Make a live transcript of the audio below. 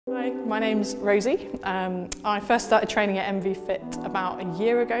Hi, my name's Rosie. I first started training at MV Fit about a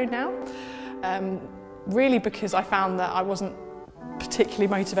year ago now, really because I found that I wasn't particularly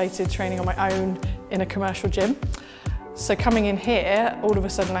motivated training on my own in a commercial gym. So coming in here, all of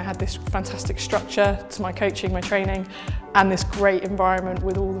a sudden I had this fantastic structure to my coaching, my training, and this great environment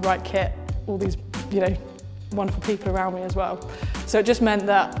with all the right kit, all these, wonderful people around me as well. So it just meant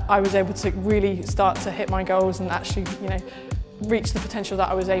that I was able to really start to hit my goals and actually, reach the potential that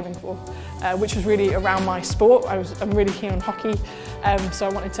I was aiming for, which was really around my sport. I'm really keen on hockey, so I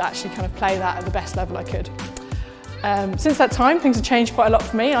wanted to actually kind of play that at the best level I could. Since that time, things have changed quite a lot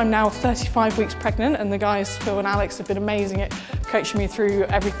for me. I'm now 35 weeks pregnant, and the guys, Phil and Alex, have been amazing at coaching me through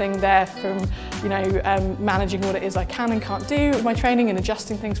everything there from, managing what it is I can and can't do with my training and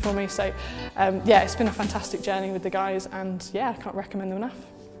adjusting things for me. So, yeah, it's been a fantastic journey with the guys, and yeah, I can't recommend them enough.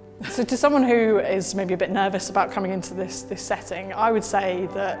 So to someone who is maybe a bit nervous about coming into this setting, I would say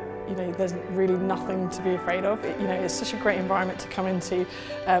that there's really nothing to be afraid of. It's such a great environment to come into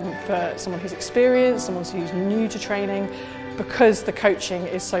for someone who's experienced, someone who's new to training, because the coaching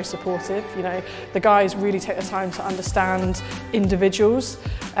is so supportive. The guys really take the time to understand individuals,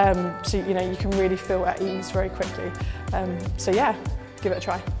 so you can really feel at ease very quickly. So yeah, give it a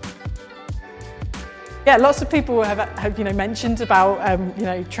try. Yeah, lots of people have mentioned about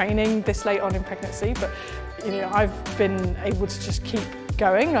training this late on in pregnancy, but I've been able to just keep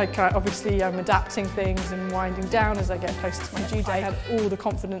going. Obviously I'm adapting things and winding down as I get closer to my due date. I had all the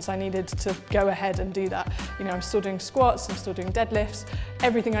confidence I needed to go ahead and do that. I'm still doing squats, I'm still doing deadlifts,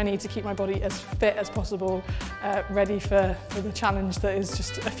 everything I need to keep my body as fit as possible, ready for the challenge that is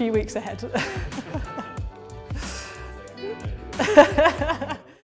just a few weeks ahead.